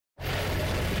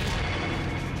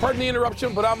Pardon the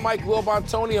interruption, but I'm Mike Wilbon.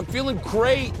 Tony, I'm feeling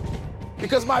great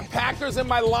because my Packers and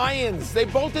my Lions, they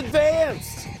both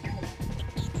advanced.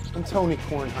 And Tony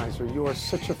Kornheiser, you are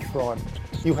such a fraud.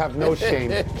 You have no shame.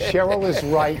 Cheryl is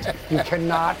right. You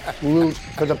cannot root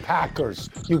for the Packers.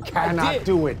 You cannot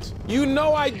do it. You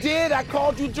know I did. I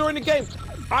called you during the game.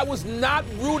 I was not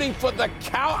rooting for the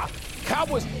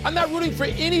Cowboys. I'm not rooting for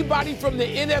anybody from the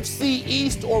NFC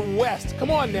East or West.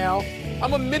 Come on now.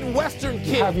 I'm a Midwestern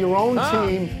kid. You have your own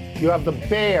team. You have the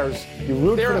Bears. You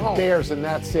root for the Bears, and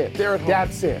that's it.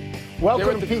 That's it.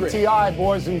 Welcome to PTI,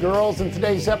 boys and girls. In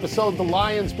today's episode, the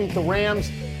Lions beat the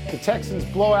Rams, the Texans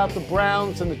blow out the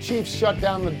Browns, and the Chiefs shut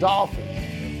down the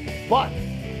Dolphins. But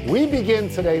we begin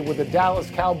today with the Dallas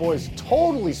Cowboys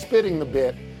totally spitting the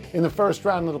bit in the first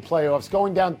round of the playoffs,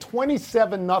 going down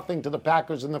 27-0 to the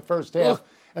Packers in the first half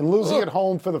and losing at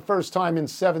home for the first time in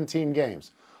 17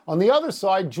 games. On the other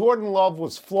side, Jordan Love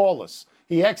was flawless.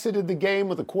 He exited the game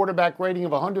with a quarterback rating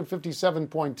of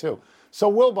 157.2.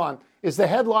 So, Wilbon, is the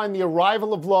headline the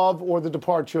arrival of Love or the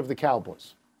departure of the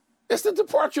Cowboys? It's the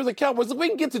departure of the Cowboys. We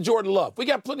can get to Jordan Love. We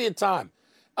got plenty of time.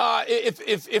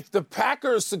 If the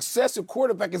Packers' successive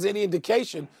quarterback is any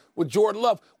indication with Jordan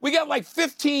Love, we got like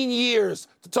 15 years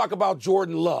to talk about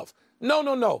Jordan Love.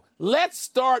 No. Let's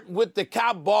start with the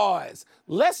Cowboys.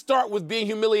 Let's start with being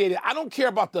humiliated. I don't care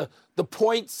about the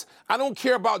points. I don't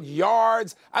care about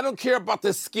yards. I don't care about the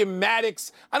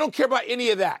schematics. I don't care about any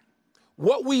of that.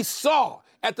 What we saw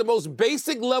at the most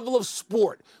basic level of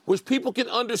sport, which people can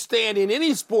understand in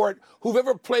any sport who've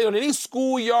ever played on any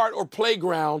schoolyard or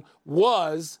playground,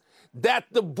 was that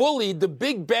the bully, the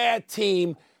big bad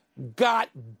team, got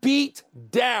beat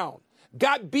down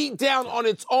on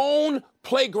its own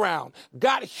playground,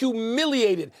 got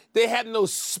humiliated. They had no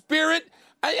spirit.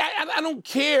 I don't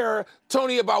care,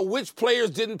 Tony, about which players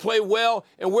didn't play well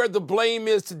and where the blame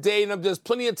is today, and there's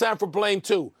plenty of time for blame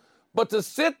too. But to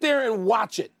sit there and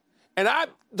watch it, and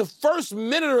the first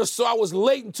minute or so I was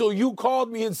late until you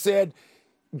called me and said,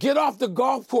 get off the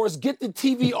golf course, get the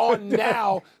TV on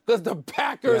now, because the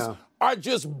Packers are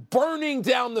just burning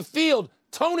down the field.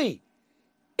 Tony,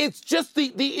 it's just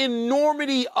the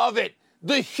enormity of it,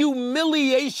 the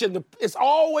humiliation. It's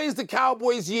always the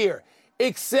Cowboys' year,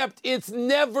 except it's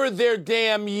never their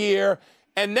damn year.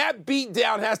 And that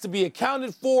beatdown has to be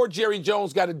accounted for. Jerry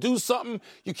Jones got to do something.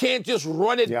 You can't just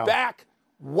run it back.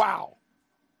 Wow.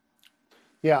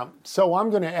 Yeah, so I'm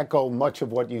going to echo much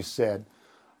of what you said,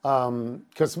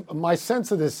 because my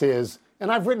sense of this is,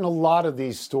 and I've written a lot of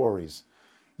these stories,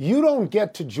 you don't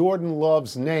get to Jordan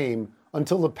Love's name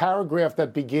until the paragraph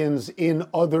that begins in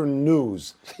other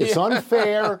news. It's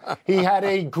unfair. He had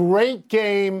a great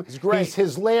game. It's great.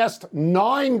 His last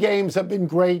 9 games have been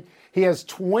great. He has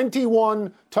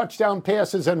 21 touchdown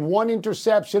passes and 1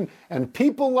 interception. And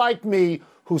people like me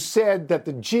who said that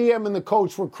the GM and the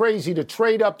coach were crazy to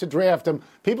trade up to draft him,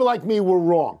 people like me were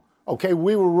wrong. Okay,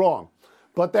 we were wrong.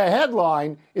 But the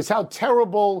headline is how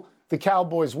terrible the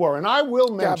Cowboys were. And I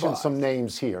will mention some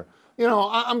names here. You know,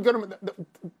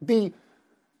 the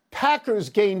Packers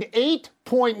gained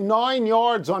 8.9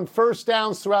 yards on first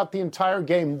downs throughout the entire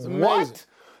game. What?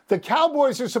 The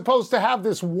Cowboys are supposed to have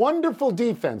this wonderful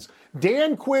defense.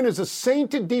 Dan Quinn is a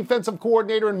sainted defensive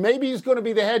coordinator, and maybe he's going to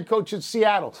be the head coach at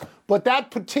Seattle. But that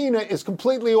patina is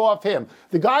completely off him.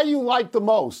 The guy you like the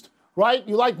most, right?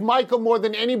 You like Micah more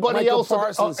than anybody else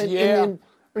Parsons, in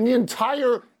the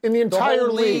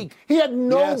entire league. He had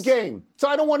no game. So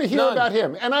I don't want to hear about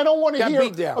him. And I don't want to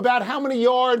hear about how many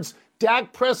yards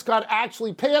Dak Prescott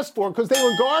actually passed for, because they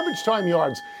were garbage time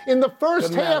yards. In the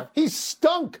first half, he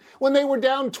stunk when they were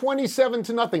down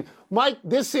 27-0. Mike,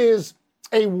 this is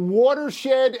a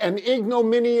watershed and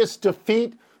ignominious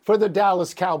defeat for the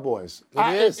Dallas Cowboys.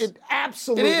 It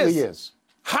absolutely is.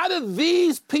 How do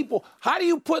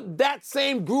you put that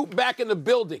same group back in the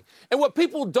building? And what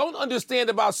people don't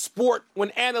understand about sport when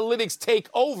analytics take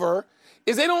over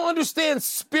is they don't understand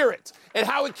spirit and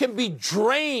how it can be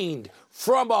drained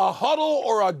from a huddle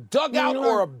or a dugout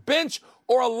or a bench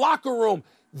or a locker room.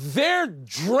 They're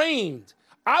drained.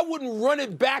 I wouldn't run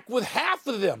it back with half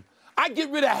of them. I'd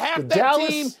get rid of half that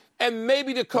team and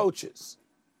maybe the coaches.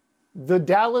 The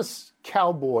Dallas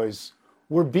Cowboys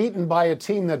were beaten by a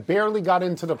team that barely got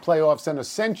into the playoffs and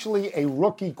essentially a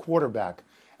rookie quarterback.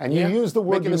 And you use the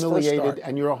word humiliated,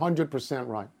 and you're 100%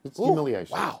 right. It's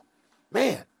humiliation. Wow.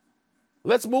 Man.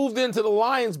 Let's move then to the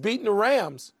Lions beating the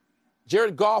Rams.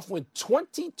 Jared Goff went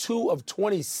 22 of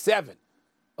 27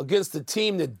 against the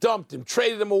team that dumped him,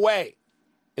 traded him away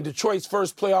in Detroit's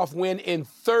first playoff win in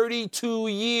 32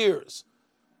 years.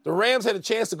 The Rams had a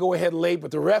chance to go ahead late,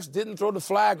 but the refs didn't throw the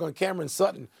flag on Cameron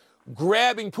Sutton,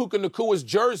 grabbing Puka Nakua's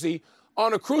jersey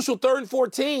on a crucial 3rd and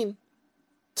 14,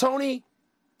 Tony,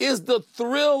 is the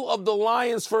thrill of the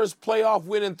Lions' first playoff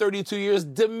win in 32 years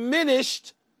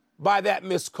diminished by that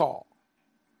missed call?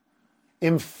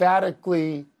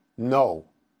 Emphatically, no.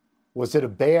 Was it a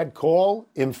bad call?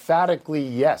 Emphatically,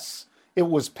 yes. It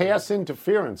was pass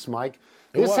interference, Mike.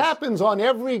 This happens on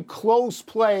every close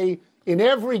play, in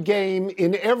every game,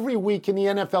 in every week in the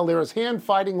NFL. There is hand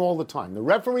fighting all the time. The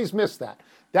referees missed that.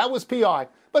 That was PI.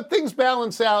 But things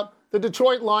balance out. The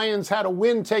Detroit Lions had a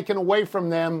win taken away from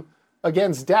them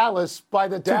against Dallas by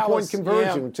the two-point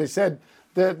conversion, which they said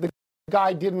the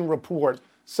guy didn't report.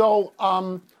 So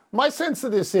my sense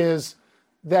of this is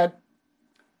that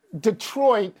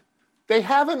Detroit, they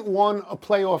haven't won a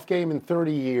playoff game in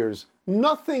 30 years.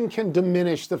 Nothing can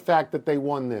diminish the fact that they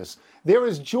won this. There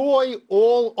is joy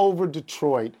all over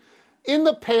Detroit. In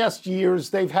the past years,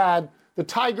 they've had the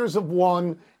Tigers have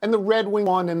won, and the Red Wings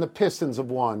won, and the Pistons have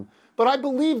won. But I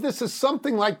believe this is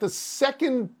something like the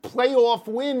second playoff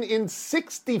win in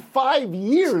 65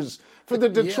 years for the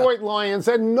Detroit Lions,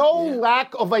 and no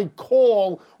lack of a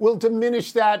call will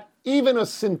diminish that even a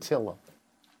scintilla.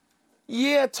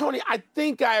 Yeah, Tony, I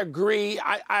think I agree.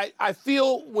 I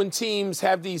feel when teams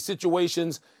have these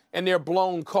situations and they're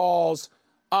blown calls,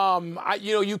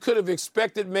 you could have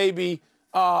expected maybe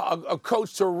a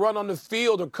coach to run on the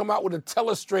field or come out with a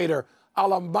telestrator a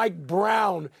la Mike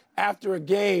Brown after a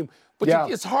game.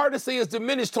 But it's hard to say it's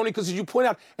diminished, Tony, because as you point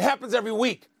out, it happens every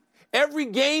week. Every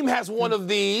game has one of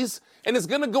these, and it's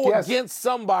going to go against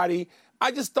somebody.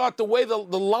 I just thought the way the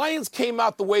Lions came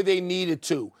out the way they needed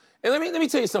to. And let me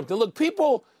tell you something. Look,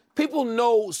 people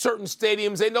know certain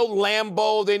stadiums. They know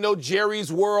Lambeau. They know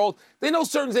Jerry's World. They know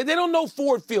certain. They don't know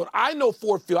Ford Field. I know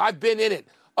Ford Field. I've been in it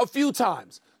a few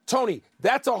times. Tony,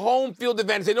 that's a home field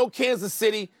advantage. They know Kansas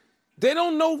City. They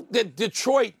don't know that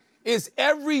Detroit is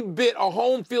every bit a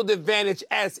home field advantage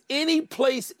as any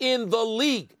place in the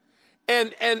league.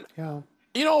 And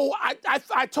you know,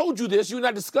 I told you this. You and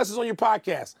I discussed this on your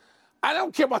podcast. I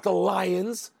don't care about the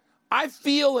Lions. I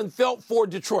feel and felt for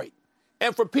Detroit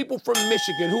and for people from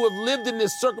Michigan who have lived in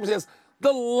this circumstance.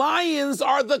 The Lions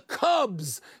are the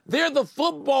Cubs. They're the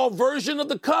football version of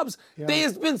the Cubs.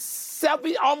 It's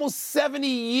been almost 70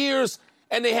 years,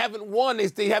 and they haven't won.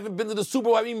 They haven't been to the Super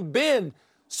Bowl, haven't even been.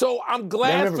 So I'm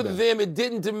glad for them. It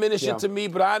didn't diminish it to me,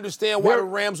 but I understand why the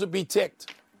Rams would be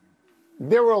ticked.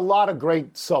 There were a lot of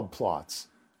great subplots.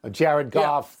 Jared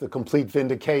Goff, the complete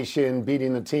vindication,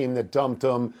 beating the team that dumped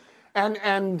him.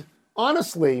 And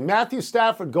honestly, Matthew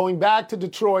Stafford going back to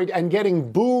Detroit and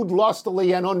getting booed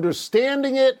lustily and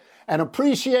understanding it and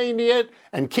appreciating it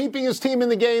and keeping his team in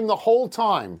the game the whole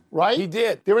time, right? He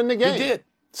did. They're in the game. He did.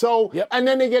 So, and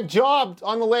then they get jobbed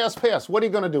on the last pass. What are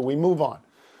you going to do? We move on.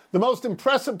 The most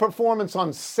impressive performance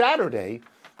on Saturday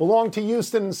belonged to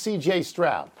Houston and C.J.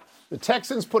 Stroud. The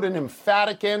Texans put an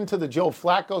emphatic end to the Joe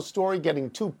Flacco story, getting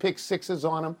 2 pick sixes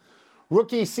on him.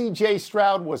 Rookie C.J.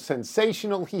 Stroud was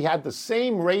sensational. He had the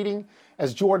same rating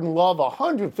as Jordan Love,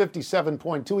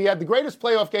 157.2. He had the greatest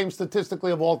playoff game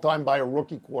statistically of all time by a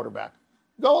rookie quarterback.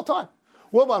 The whole time.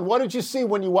 Wilbon, what did you see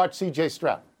when you watched C.J.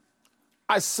 Stroud?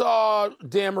 I saw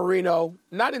Dan Marino,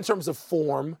 not in terms of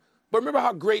form, but remember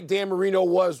how great Dan Marino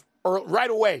was right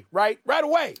away, right? Right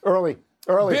away. Early.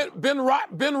 Ben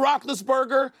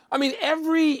Roethlisberger. I mean,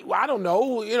 every,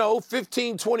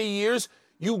 15, 20 years,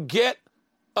 you get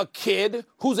a kid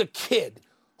who's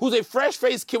a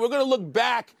fresh-faced kid. We're going to look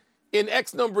back in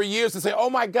X number of years and say, oh,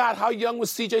 my God, how young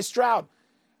was C.J. Stroud?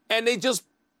 And they just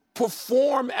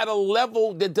perform at a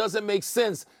level that doesn't make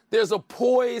sense. There's a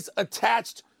poise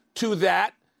attached to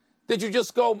that you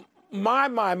just go, my,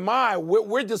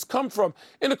 where'd this come from?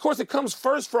 And, of course, it comes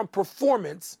first from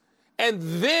performance, and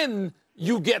then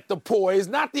you get the poise,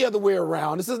 not the other way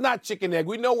around. This is not chicken egg.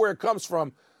 We know where it comes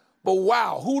from. But,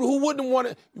 wow, who wouldn't want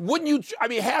to – wouldn't you – I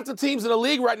mean, half the teams in the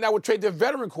league right now would trade their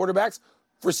veteran quarterbacks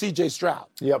for C.J. Stroud.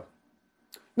 Yep.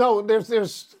 No,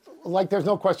 there's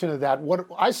no question of that. What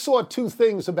I saw 2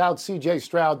 things about C.J.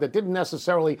 Stroud that didn't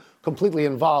necessarily completely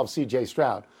involve C.J.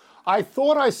 Stroud. I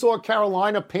thought I saw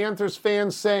Carolina Panthers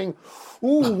fans saying,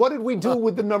 ooh, what did we do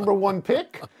with the number 1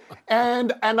 pick?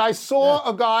 And I saw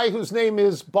a guy whose name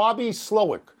is Bobby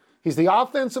Slowick. He's the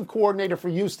offensive coordinator for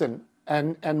Houston.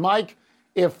 And Mike,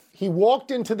 if he walked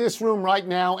into this room right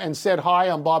now and said, hi,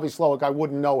 I'm Bobby Slowick, I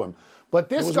wouldn't know him. But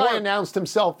this guy announced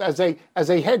himself as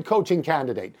a head coaching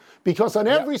candidate because on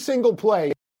every single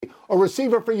play, a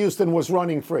receiver for Houston was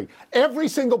running free. Every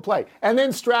single play. And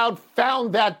then Stroud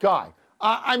found that guy.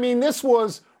 I mean, this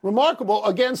was remarkable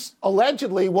against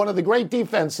allegedly one of the great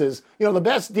defenses, the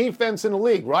best defense in the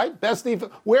league, right? Best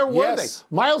defense. Where were they?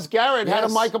 Miles Garrett had a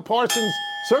Micah Parsons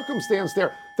circumstance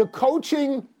there. The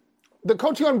coaching the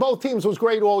coaching on both teams was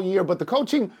great all year, but the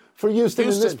coaching for Houston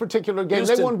in this particular game,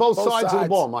 they won both sides of the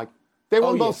ball, Mike. They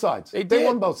won both sides. They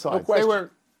won both sides. No they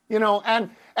were, and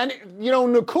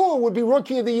Nakua would be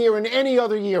Rookie of the Year in any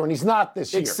other year, and he's not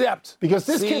this year. Except because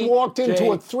this kid walked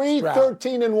into a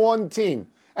 3-13-1 team,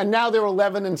 and now they're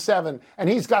 11-7, and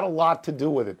he's got a lot to do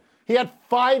with it. He had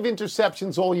 5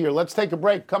 interceptions all year. Let's take a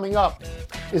break. Coming up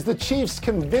is the Chiefs'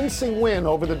 convincing win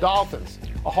over the Dolphins,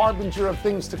 a harbinger of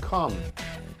things to come.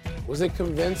 Was it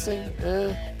convincing?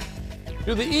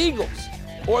 Do the Eagles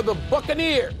or the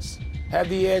Buccaneers have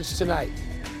the edge tonight?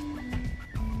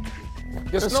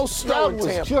 There's no snow in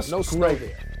Tampa. No snow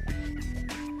there.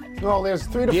 No, there's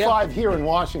 3 to 5 here in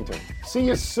Washington. See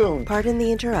you soon. Pardon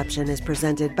the Interruption is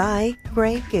presented by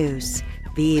Grey Goose.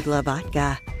 Vive la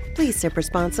vodka. Please sip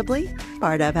responsibly.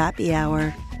 Part of Happy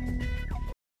Hour.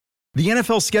 The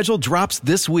NFL schedule drops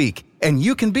this week, and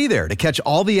you can be there to catch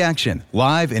all the action,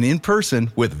 live and in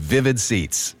person with Vivid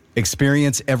Seats.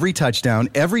 Experience every touchdown,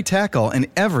 every tackle, and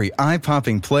every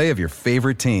eye-popping play of your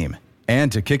favorite team.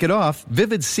 And to kick it off,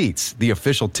 Vivid Seats, the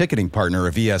official ticketing partner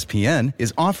of ESPN,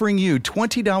 is offering you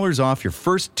 $20 off your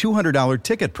first $200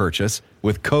 ticket purchase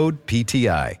with code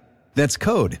PTI. That's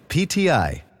code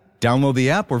PTI. Download the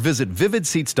app or visit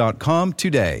vividseats.com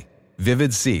today.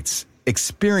 Vivid Seats.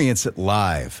 Experience it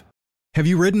live. Have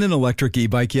you ridden an electric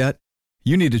e-bike yet?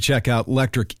 You need to check out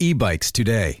Electric E-Bikes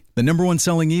today, the #1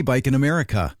 selling e-bike in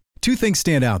America. 2 things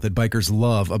stand out that bikers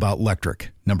love about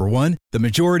Electric. Number 1, the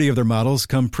majority of their models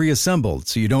come pre-assembled,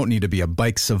 so you don't need to be a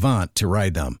bike savant to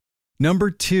ride them.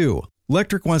 Number 2,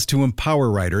 Electric wants to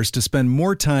empower riders to spend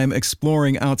more time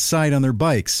exploring outside on their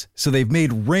bikes, so they've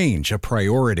made range a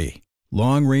priority.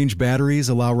 Long-range batteries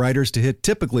allow riders to hit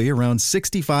typically around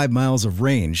 65 miles of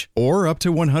range or up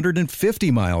to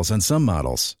 150 miles on some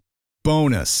models.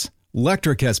 Bonus,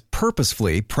 Electric has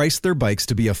purposefully priced their bikes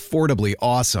to be affordably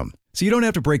awesome, so you don't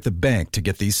have to break the bank to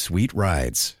get these sweet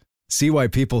rides. See why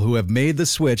people who have made the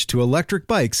switch to electric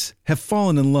bikes have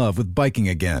fallen in love with biking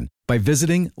again by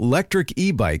visiting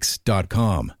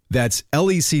electricebikes.com. That's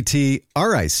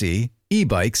LECTRIC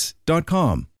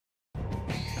ebikes.com.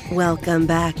 Welcome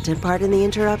back to Pardon the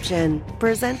Interruption,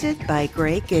 presented by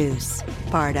Grey Goose,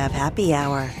 part of Happy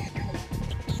Hour.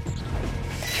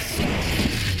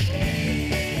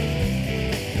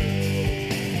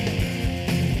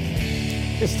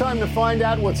 It's time to find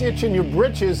out what's itching your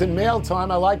britches in mail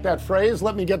time. I like that phrase.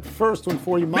 Let me get the first one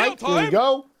for you, Mike. Here we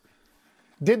go.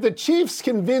 Did the Chiefs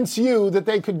convince you that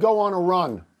they could go on a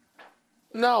run?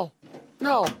 No.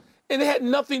 And it had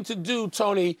nothing to do,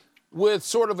 Tony, with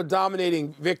sort of a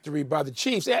dominating victory by the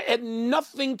Chiefs. It had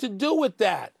nothing to do with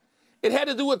that. It had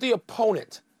to do with the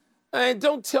opponent. And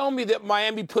don't tell me that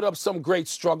Miami put up some great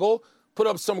struggle, put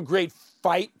up some great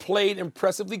fight, played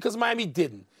impressively, because Miami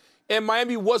didn't. And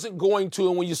Miami wasn't going to,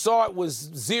 and when you saw it was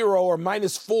 0 or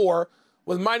 -4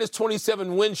 with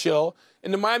 -27 wind chill,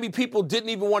 and the Miami people didn't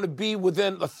even want to be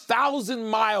within 1,000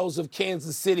 miles of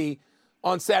Kansas City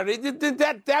on Saturday.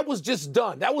 That was just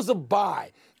done. That was a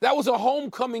bye. That was a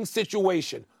homecoming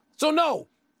situation. So no,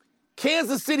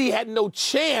 Kansas City had no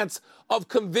chance of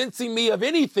convincing me of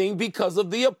anything because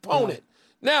of the opponent.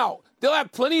 Now, they'll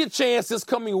have plenty of chance this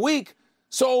coming week,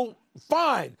 so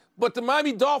fine. But the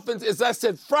Miami Dolphins, as I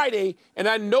said Friday, and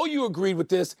I know you agreed with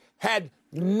this, had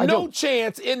no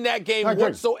chance in that game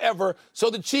whatsoever.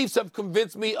 So the Chiefs have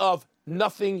convinced me of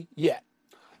nothing yet.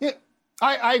 Yeah,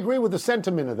 I agree with the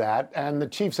sentiment of that, and the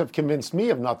Chiefs have convinced me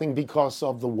of nothing because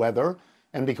of the weather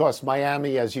and because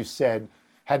Miami, as you said,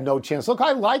 had no chance. Look,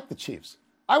 I like the Chiefs.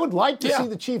 I would like to see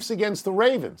the Chiefs against the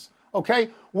Ravens,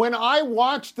 okay? When I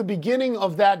watched the beginning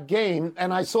of that game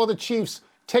and I saw the Chiefs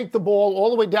take the ball all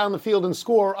the way down the field and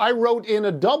score, I wrote in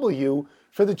a W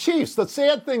for the Chiefs. The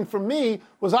sad thing for me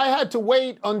was I had to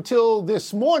wait until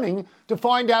this morning to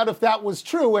find out if that was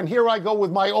true. And here I go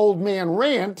with my old man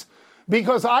rant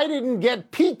because I didn't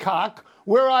get Peacock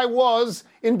where I was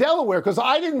in Delaware because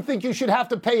I didn't think you should have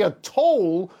to pay a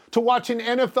toll to watch an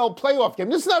NFL playoff game.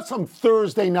 This is not some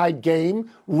Thursday night game,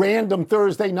 random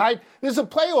Thursday night. This is a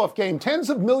playoff game.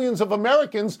 Tens of millions of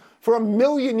Americans for 1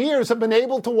 million years have been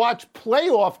able to watch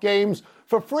playoff games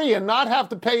for free and not have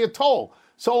to pay a toll.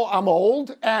 So I'm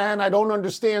old and I don't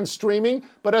understand streaming.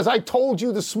 But as I told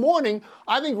you this morning,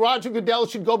 I think Roger Goodell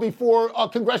should go before a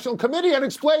congressional committee and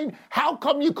explain how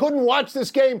come you couldn't watch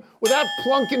this game without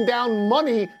plunking down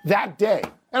money that day.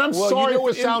 And I'm sorry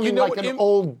for sounding like an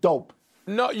old dope.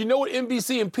 No, you know what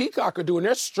NBC and Peacock are doing?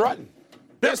 They're strutting.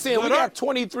 They're saying we got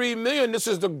 23 million. This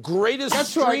is the greatest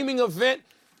streaming event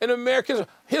in American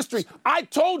history. I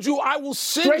told you I will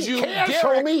send you cash,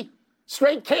 homie.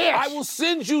 Straight cash. I will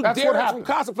send you Derek from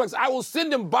Casaplex. I will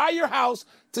send him by your house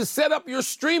to set up your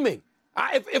streaming.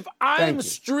 If I'm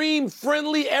stream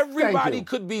friendly, everybody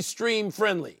could be stream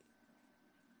friendly.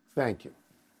 Thank you.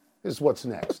 This is what's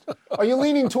next. Are you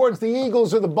leaning towards the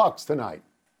Eagles or the Bucks tonight?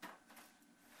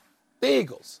 The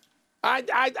Eagles. I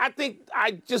think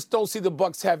I just don't see the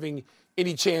Bucks having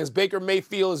any chance. Baker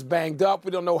Mayfield is banged up.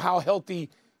 We don't know how healthy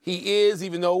he is,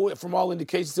 even though from all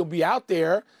indications he'll be out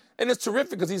there. And it's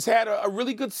terrific because he's had a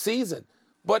really good season.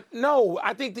 But no,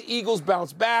 I think the Eagles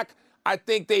bounce back. I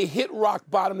think they hit rock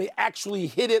bottom. They actually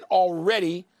hit it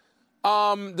already.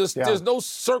 There's no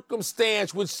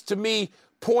circumstance which, to me,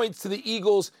 points to the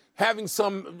Eagles having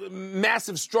some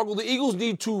massive struggle. The Eagles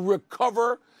need to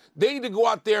recover. They need to go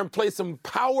out there and play some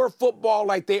power football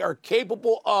like they are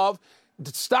capable of.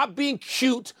 Stop being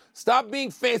cute. Stop being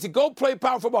fancy. Go play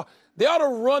power football. They ought to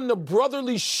run the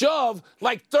brotherly shove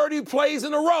like 30 plays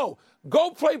in a row.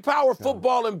 Go play power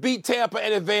football and beat Tampa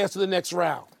and advance to the next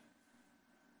round.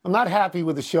 I'm not happy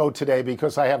with the show today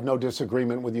because I have no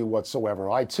disagreement with you whatsoever.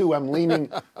 I, too, am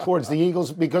leaning towards the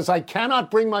Eagles because I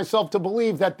cannot bring myself to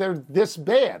believe that they're this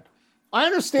bad. I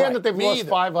understand that they've lost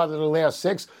 5 out of the last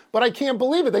 6, but I can't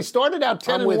believe it. They started out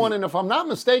 10-1, and if I'm not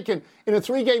mistaken, in a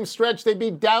 3-game stretch, they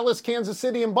beat Dallas, Kansas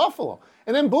City, and Buffalo.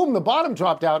 And then, boom, the bottom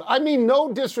dropped out. I mean,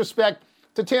 no disrespect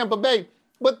to Tampa Bay,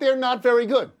 but they're not very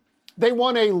good. They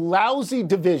won a lousy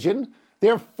division.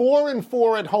 They're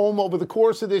 4-4 at home over the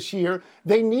course of this year.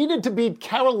 They needed to beat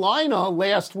Carolina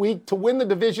last week to win the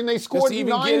division. They scored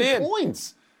 9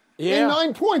 points. Yeah.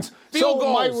 9 points. Field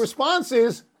goals. My response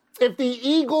is, if the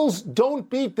Eagles don't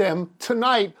beat them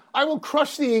tonight, I will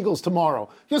crush the Eagles tomorrow.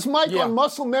 Because, Mike, on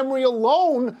muscle memory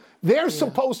alone, they're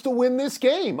supposed to win this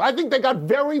game. I think they got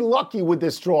very lucky with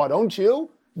this draw, don't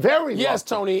you? Very lucky. Yes,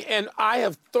 Tony, and I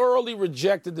have thoroughly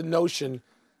rejected the notion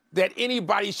that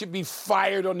anybody should be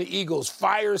fired on the Eagles.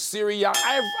 Fire Sirianni.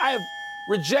 I have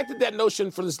rejected that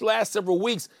notion for this last several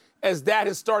weeks as that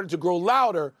has started to grow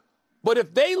louder. But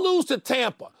if they lose to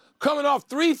Tampa, coming off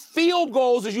 3 field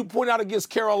goals, as you point out, against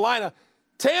Carolina,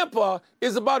 Tampa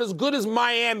is about as good as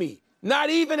Miami. Not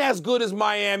even as good as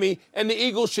Miami, and the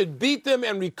Eagles should beat them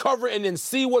and recover and then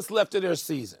see what's left of their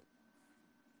season.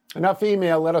 Enough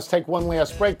email. Let us take one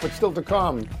last break, but still to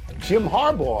come. Jim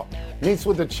Harbaugh meets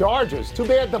with the Chargers. Too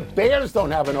bad the Bears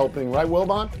don't have an opening, right,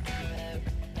 Wilbon?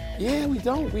 Yeah, we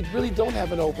don't. We really don't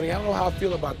have an opening. I don't know how I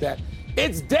feel about that.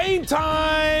 It's Dame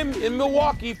time in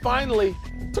Milwaukee, finally.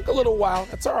 Took a little while.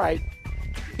 That's all right.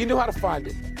 He knew how to find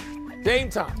it. Dame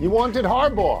time. You wanted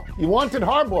Harbaugh. You wanted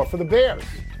Harbaugh for the Bears.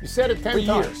 You said it 10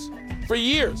 times. For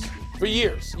years,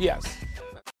 yes.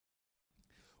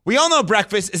 We all know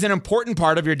breakfast is an important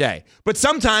part of your day, but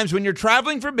sometimes when you're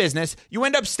traveling for business, you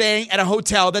end up staying at a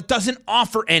hotel that doesn't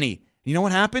offer any. You know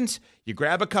what happens? You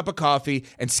grab a cup of coffee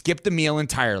and skip the meal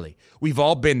entirely. We've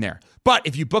all been there. But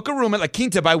if you book a room at La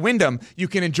Quinta by Wyndham, you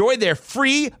can enjoy their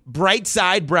free Bright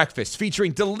Side breakfast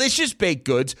featuring delicious baked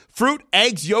goods, fruit,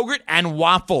 eggs, yogurt, and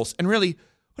waffles. And really,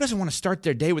 who doesn't want to start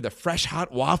their day with a fresh,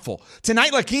 hot waffle?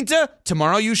 Tonight, La Quinta,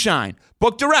 tomorrow you shine.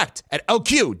 Book direct at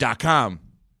lq.com.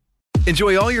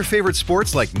 Enjoy all your favorite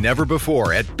sports like never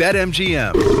before at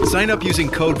BetMGM. Sign up using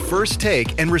code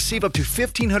FIRSTTAKE and receive up to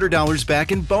 $1,500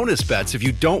 back in bonus bets if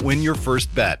you don't win your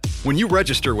first bet. When you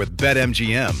register with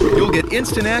BetMGM, you'll get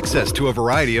instant access to a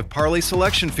variety of parlay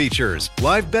selection features,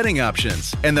 live betting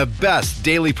options, and the best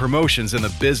daily promotions in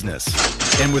the business.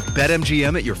 And with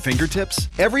BetMGM at your fingertips,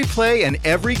 every play and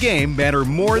every game matter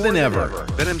more than ever.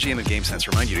 BetMGM and GameSense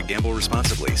remind you to gamble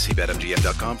responsibly. See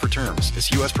BetMGM.com for terms.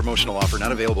 This U.S. promotional offer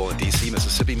not available in D.C.,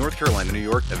 Mississippi, North Carolina, New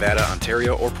York, Nevada,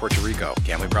 Ontario, or Puerto Rico.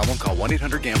 Gambling problem? Call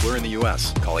 1-800-GAMBLER in the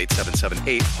U.S. Call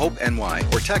 877-8-HOPE-NY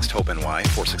or text HOPE-NY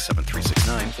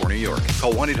 467-369 for New York.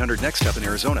 Call 1-800-NEXT-STEP in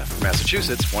Arizona. For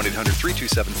Massachusetts,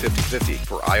 1-800-327-5050.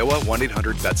 For Iowa,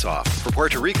 1-800-BETS-OFF. For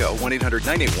Puerto Rico,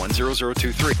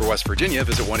 1-800-981-0023. For West Virginia,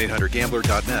 visit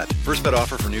 1-800-GAMBLER.net. First bet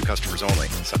offer for new customers only.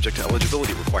 Subject to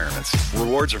eligibility requirements.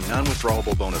 Rewards are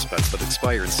non-withdrawable bonus bets that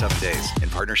expire in 7 days. In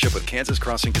partnership with Kansas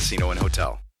Crossing Casino and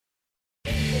Hotel.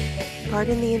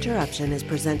 Pardon the Interruption is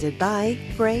presented by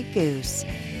Grey Goose.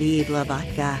 Vive la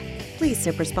vodka. Please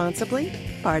sip responsibly.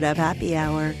 Part of Happy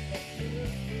Hour.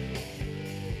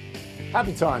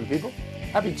 Happy time, people.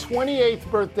 Happy 28th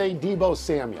birthday, Deebo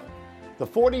Samuel. The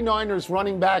 49ers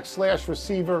running back /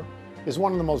 receiver is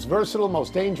one of the most versatile,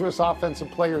 most dangerous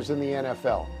offensive players in the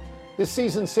NFL. This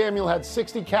season, Samuel had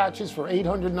 60 catches for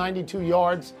 892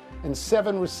 yards and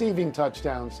 7 receiving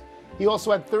touchdowns. He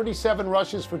also had 37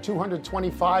 rushes for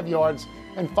 225 yards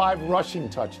and 5 rushing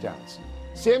touchdowns.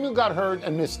 Samuel got hurt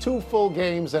and missed 2 full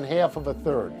games and half of a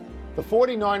third. The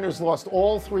 49ers lost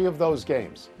all 3 of those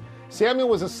games. Samuel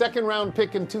was a second-round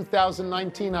pick in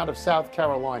 2019 out of South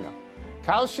Carolina.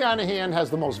 Kyle Shanahan has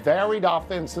the most varied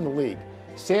offense in the league.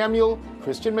 Samuel,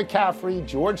 Christian McCaffrey,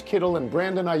 George Kittle, and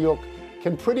Brandon Ayuk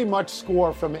can pretty much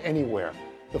score from anywhere.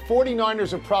 The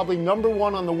 49ers are probably number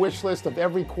one on the wish list of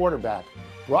every quarterback.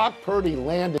 Brock Purdy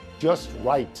landed just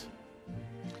right.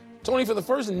 Tony, for the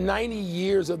first 90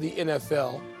 years of the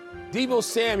NFL, Deebo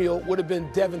Samuel would have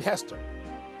been Devin Hester.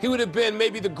 He would have been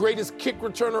maybe the greatest kick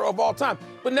returner of all time.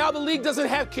 But now the league doesn't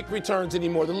have kick returns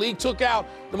anymore. The league took out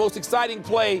the most exciting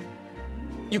play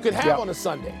you could have on a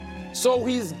Sunday. So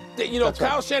he's,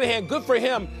 Kyle Shanahan, good for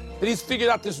him that he's figured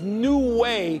out this new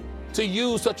way to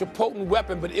use such a potent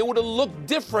weapon. But it would have looked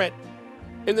different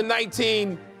in the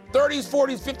 1930s,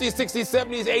 40s, 50s, 60s,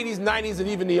 70s, 80s, 90s, and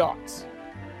even the aughts.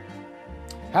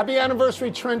 Happy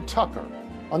anniversary, Trent Tucker.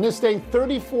 On this day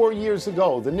 34 years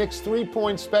ago, the Knicks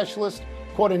three-point specialist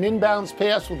caught an inbounds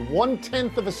pass with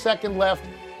 1/10 of a second left,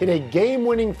 hit a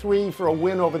game-winning three for a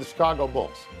win over the Chicago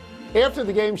Bulls. After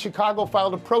the game, Chicago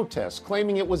filed a protest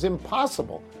claiming it was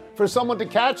impossible for someone to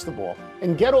catch the ball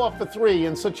and get off the three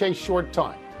in such a short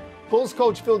time. Bulls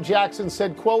coach Phil Jackson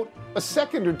said, quote, "A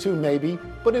second or two maybe,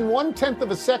 but in 1/10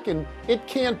 of a second, it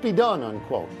can't be done,"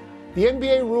 unquote. The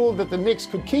NBA ruled that the Knicks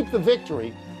could keep the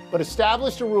victory, but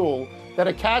established a rule that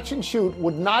a catch and shoot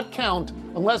would not count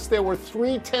unless there were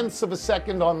 3/10 of a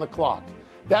second on the clock.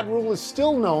 That rule is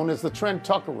still known as the Trent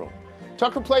Tucker rule.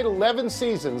 Tucker played 11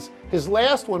 seasons, his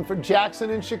last one for Jackson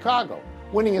in Chicago,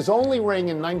 winning his only ring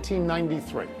in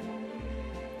 1993.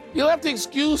 You'll have to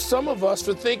excuse some of us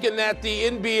for thinking that the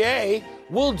NBA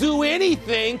will do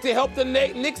anything to help the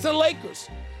Knicks and Lakers.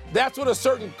 That's what a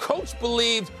certain coach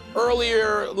believed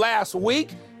earlier last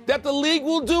week, that the league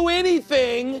will do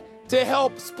anything to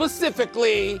help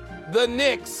specifically the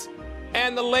Knicks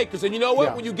and the Lakers. And you know what?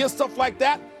 Yeah. When you get stuff like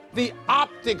that, the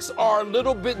optics are a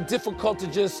little bit difficult to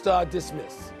just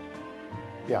dismiss.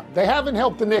 Yeah, they haven't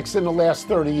helped the Knicks in the last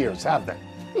 30 years, have they?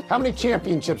 How many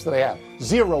championships do they have?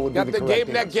 Zero would be the correct Gave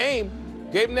him answer. that game.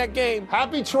 Gave him that game.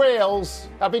 Happy trails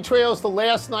to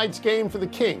last night's game for the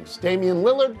Kings. Damian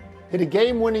Lillard hit a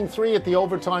game-winning three at the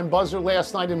overtime buzzer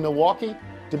last night in Milwaukee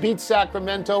to beat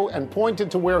Sacramento and pointed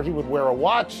to where he would wear a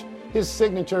watch, his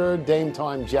signature Dame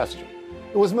Time gesture.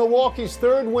 It was Milwaukee's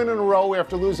third win in a row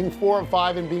after losing 4 of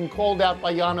 5 and being called out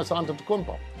by Giannis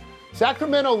Antetokounmpo.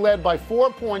 Sacramento led by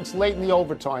 4 points late in the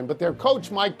overtime, but their coach,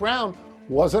 Mike Brown,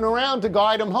 wasn't around to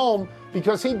guide him home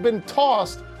because he'd been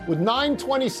tossed with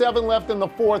 9:27 left in the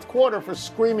fourth quarter for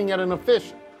screaming at an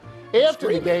official.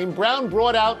 After the game, Brown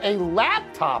brought out a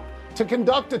laptop to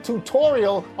conduct a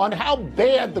tutorial on how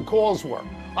bad the calls were.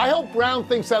 I hope Brown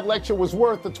thinks that lecture was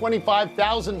worth the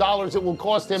 $25,000 it will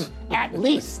cost him at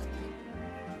least.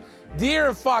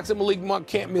 De'Aaron Fox and Malik Monk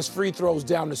can't miss free throws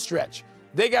down the stretch.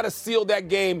 They got to seal that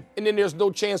game, and then there's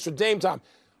no chance for Dame time.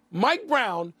 Mike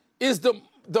Brown is the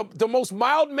most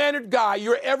mild-mannered guy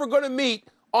you're ever going to meet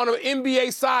on an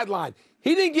NBA sideline.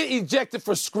 He didn't get ejected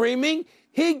for screaming.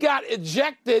 He got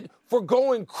ejected for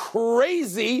going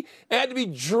crazy and had to be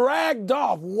dragged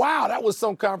off. Wow, that was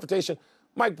some confrontation.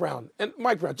 Mike Brown,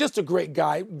 just a great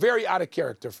guy. Very out of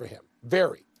character for him.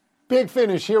 Very. Big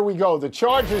finish, here we go. The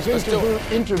Chargers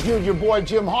interviewed your boy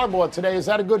Jim Harbaugh today. Is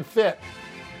that a good fit?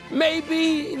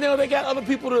 Maybe, they got other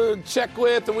people to check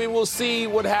with, and we will see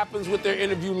what happens with their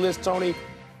interview list, Tony.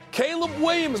 Caleb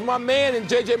Williams, my man, and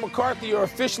J.J. McCarthy are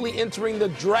officially entering the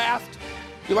draft.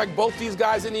 You like both these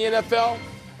guys in the NFL?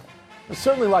 I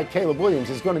certainly like Caleb Williams.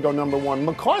 He's going to go number one.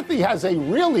 McCarthy has a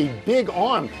really big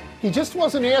arm. He just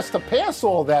wasn't asked to pass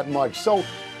all that much, so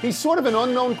he's sort of an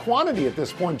unknown quantity at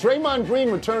this point. Draymond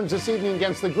Green returns this evening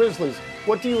against the Grizzlies.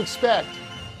 What do you expect?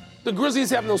 The Grizzlies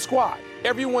have no squad.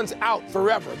 Everyone's out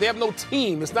forever. They have no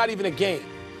team. It's not even a game.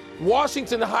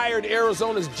 Washington hired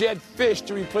Arizona's Jed Fish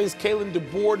to replace Kalen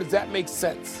DeBoer. Does that make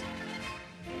sense?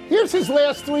 Here's his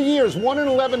last 3 years: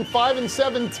 1-11,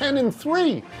 5-7,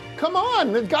 10-3. Come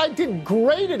on, the guy did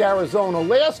great at Arizona.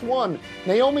 Last one,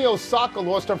 Naomi Osaka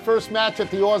lost her first match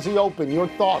at the Aussie Open. Your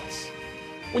thoughts?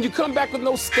 When you come back with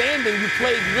no standing, you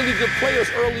played really good players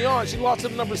early on. She lost to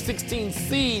the number 16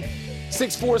 seed,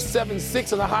 6-4,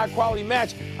 7-6 in a high-quality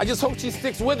match. I just hope she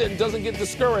sticks with it and doesn't get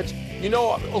discouraged.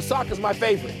 Osaka's my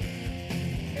favorite.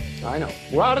 I know.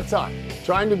 We're out of time.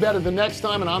 Try and do better the next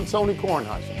time, and I'm Tony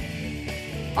Kornheiser.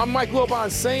 I'm Mike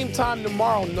Wilbon. Same time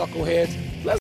tomorrow, knuckleheads.